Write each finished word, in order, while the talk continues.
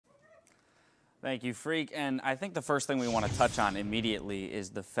Thank you, Freak. And I think the first thing we want to touch on immediately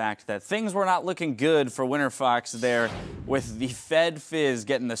is the fact that things were not looking good for Winterfox there, with the Fizz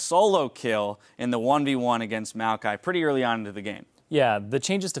getting the solo kill in the 1v1 against Maokai pretty early on into the game. Yeah, the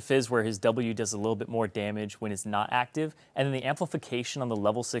changes to Fizz where his W does a little bit more damage when it's not active, and then the amplification on the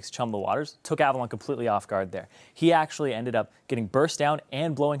level 6 Chum the Waters took Avalon completely off guard there. He actually ended up getting burst down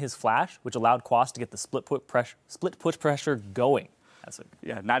and blowing his flash, which allowed Quas to get the split push pressure going.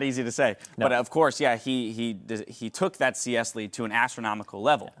 Yeah, not easy to say. No. But of course, yeah, he took that CS lead to an astronomical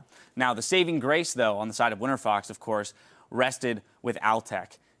level. Yeah. Now, the saving grace, though, on the side of Winterfox, of course, rested with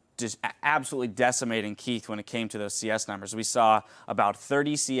Altec, just absolutely decimating Keith when it came to those CS numbers. We saw about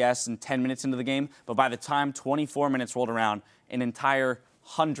 30 CS in 10 minutes into the game, but by the time 24 minutes rolled around, an entire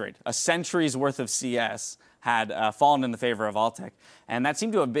 100, a century's worth of CS had fallen in the favor of Altec. And that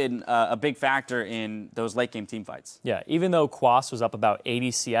seemed to have been a big factor in those late-game team fights. Yeah, even though Quas was up about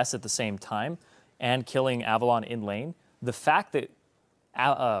 80 CS at the same time and killing Avalon in lane, the fact that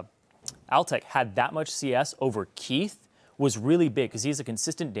Altec had that much CS over Keith was really big because he's a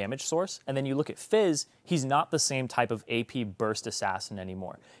consistent damage source. And then you look at Fizz, he's not the same type of AP burst assassin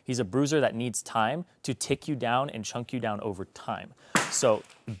anymore. He's a bruiser that needs time to tick you down and chunk you down over time. So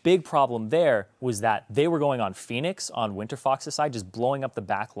the big problem there was that they were going on Phoenix on Winterfox's side, just blowing up the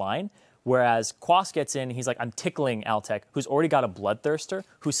back line. Whereas Quas gets in, he's like, I'm tickling Altec, who's already got a Bloodthirster,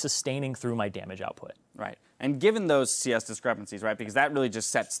 who's sustaining through my damage output. Right. And given those CS discrepancies, right, because that really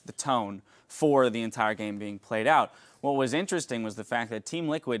just sets the tone for the entire game being played out, what was interesting was the fact that Team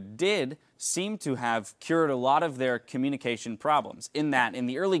Liquid did seem to have cured a lot of their communication problems. In that, in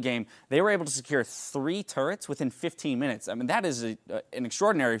the early game, they were able to secure 3 turrets within 15 minutes. I mean, that is an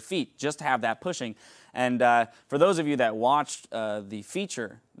extraordinary feat just to have that pushing. And for those of you that watched the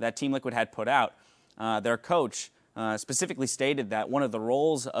feature that Team Liquid had put out, their coach specifically stated that one of the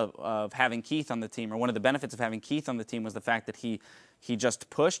roles of having Keith on the team, or one of the benefits of having Keith on the team, was the fact that he just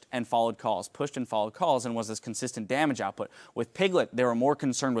pushed and followed calls, and was this consistent damage output. With Piglet, they were more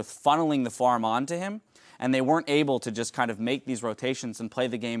concerned with funneling the farm onto him, and they weren't able to just kind of make these rotations and play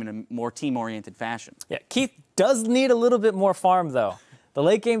the game in a more team-oriented fashion. Yeah, Keith does need a little bit more farm, though. The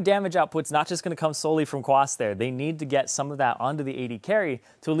late-game damage output's not just going to come solely from Quas there. They need to get some of that onto the AD carry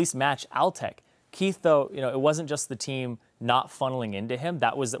to at least match Altec. Keith, though, it wasn't just the team not funneling into him.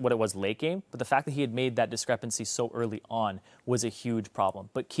 That was what it was late game. But the fact that he had made that discrepancy so early on was a huge problem.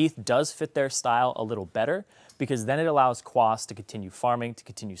 But Keith does fit their style a little better because then it allows Quas to continue farming, to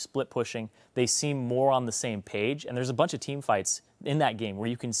continue split pushing. They seem more on the same page. And there's a bunch of team fights in that game where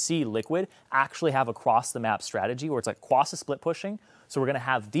you can see Liquid actually have across-the-map strategy where it's like Quas is split pushing. So we're going to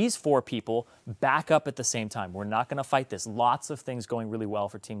have these 4 people back up at the same time. We're not going to fight this. Lots of things going really well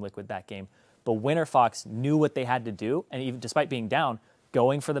for Team Liquid that game. But Winterfox knew what they had to do, and even despite being down,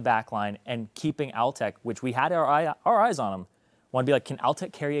 going for the back line and keeping Altec, which we had our eyes on him, want to be like, can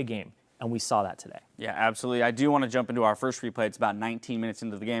Altec carry a game? And we saw that today. Yeah, absolutely. I do want to jump into our first replay. It's about 19 minutes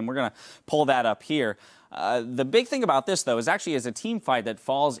into the game. We're going to pull that up here. The big thing about this, though, is actually as a team fight that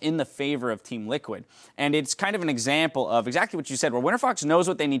falls in the favor of Team Liquid. And it's kind of an example of exactly what you said, where Winterfox knows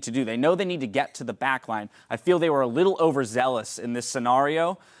what they need to do. They know they need to get to the back line. I feel they were a little overzealous in this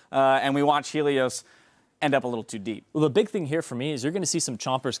scenario, and we watch Helios end up a little too deep. Well, the big thing here for me is you're going to see some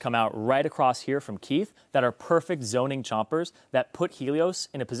chompers come out right across here from Keith that are perfect zoning chompers that put Helios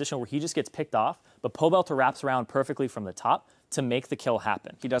in a position where he just gets picked off, but Pobelter wraps around perfectly from the top to make the kill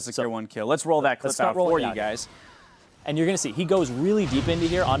happen. He does secure 1 kill. Let's roll that clip out for you guys. And you're going to see he goes really deep into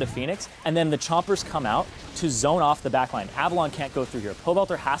here onto Phoenix, and then the chompers come out to zone off the backline. Avalon can't go through here.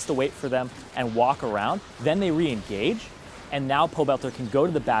 Pobelter has to wait for them and walk around. Then they re-engage, and now Pobelter can go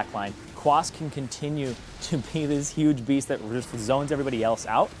to the backline. Quas can continue to be this huge beast that just zones everybody else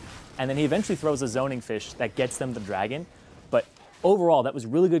out. And then he eventually throws a zoning fish that gets them the dragon. But overall, that was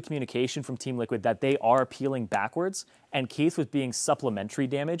really good communication from Team Liquid that they are peeling backwards. And Keith was being supplementary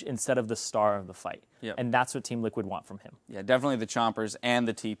damage instead of the star of the fight. Yep. And that's what Team Liquid want from him. Yeah, definitely the Chompers and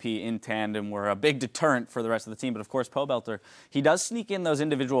the TP in tandem were a big deterrent for the rest of the team. But of course, Pobelter, he does sneak in those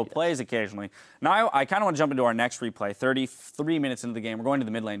individual plays occasionally. Now, I kind of want to jump into our next replay, 33 minutes into the game. We're going to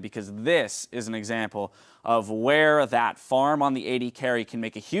the mid lane because this is an example of where that farm on the AD carry can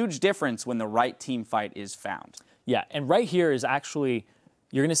make a huge difference when the right team fight is found. Yeah, and right here is actually,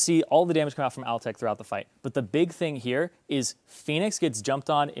 you're going to see all the damage come out from Altec throughout the fight. But the big thing here is Phoenix gets jumped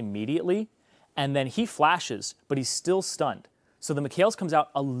on immediately, and then he flashes, but he's still stunned. So the Mikhails comes out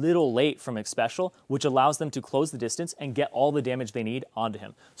a little late from X Special, which allows them to close the distance and get all the damage they need onto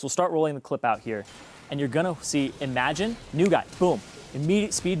him. So we'll start rolling the clip out here, and you're going to see, imagine, new guy, boom,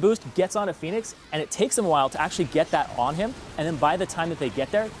 immediate speed boost, gets onto Phoenix, and it takes him a while to actually get that on him, and then by the time that they get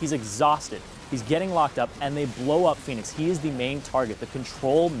there, he's exhausted. He's getting locked up, and they blow up Phoenix. He is the main target. The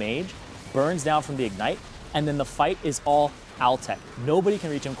control mage burns down from the ignite, and then the fight is all Altec. Nobody can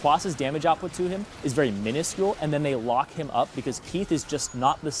reach him. Quas's damage output to him is very minuscule, and then they lock him up because Keith is just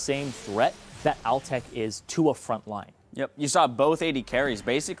not the same threat that Altec is to a front line. Yep, you saw both AD carries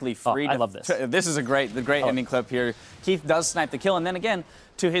basically free. I love this. This is the great ending clip here. Keith does snipe the kill, and then again,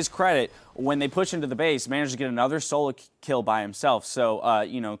 to his credit, when they push into the base, managed to get another solo kill by himself. So,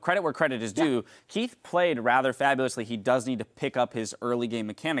 you know, credit where credit is due. Yeah. Keith played rather fabulously. He does need to pick up his early game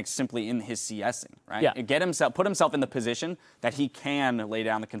mechanics simply in his CSing, right? Yeah. Put himself in the position that he can lay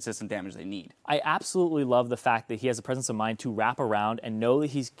down the consistent damage they need. I absolutely love the fact that he has a presence of mind to wrap around and know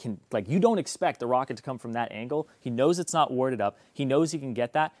that you don't expect the rocket to come from that angle. He knows it's not warded up. He knows he can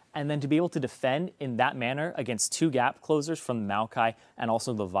get that. And then to be able to defend in that manner against two gap closers from the Maokai and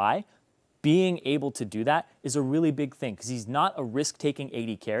also the Vi, being able to do that is a really big thing because he's not a risk-taking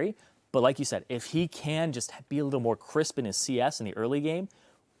AD carry. But like you said, if he can just be a little more crisp in his CS in the early game,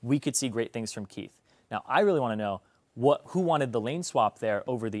 we could see great things from Keith. Now, I really want to know who wanted the lane swap there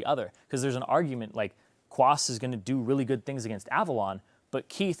over the other, because there's an argument like Quas is going to do really good things against Avalon, but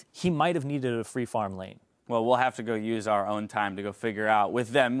Keith, he might have needed a free farm lane. Well, we'll have to go use our own time to go figure out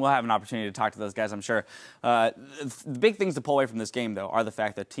with them. We'll have an opportunity to talk to those guys, I'm sure. The big things to pull away from this game, though, are the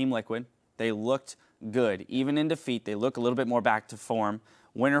fact that Team Liquid, they looked good. Even in defeat, they look a little bit more back to form.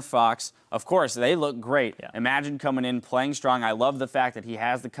 Winterfox, of course, they look great. Yeah. Imagine coming in, playing strong. I love the fact that he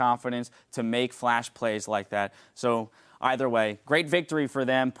has the confidence to make flash plays like that. So either way, great victory for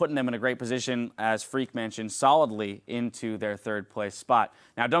them, putting them in a great position, as Freak mentioned, solidly into their third place spot.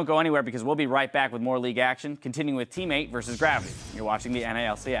 Now, don't go anywhere because we'll be right back with more league action, continuing with Team 8 versus Gravity. You're watching the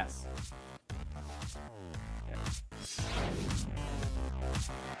NALCS.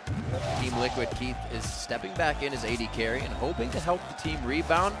 Team Liquid, Keith is stepping back in as AD carry and hoping to help the team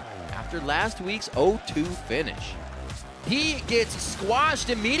rebound after last week's 0-2 finish. He gets squashed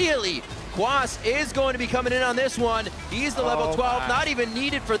immediately. Quas is going to be coming in on this one. He's the level 12, not even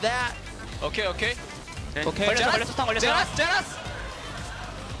needed for that. Okay. 걸렸어.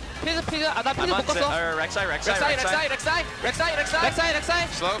 피즈. 아, 나 피즈 못 갔어. 렉사이.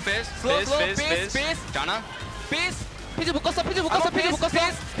 Slow, Fizz. Jana. 피즈 못 갔어.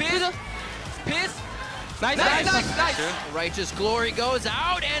 Nice. Righteous Glory goes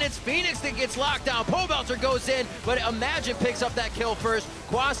out, and it's Phoenix that gets locked down. Pobelter goes in, but Imagine picks up that kill first.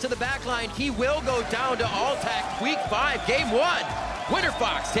 Quas to the back line. He will go down to Altec. Week 5, Game 1.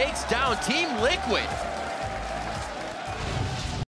 Winterfox takes down Team Liquid.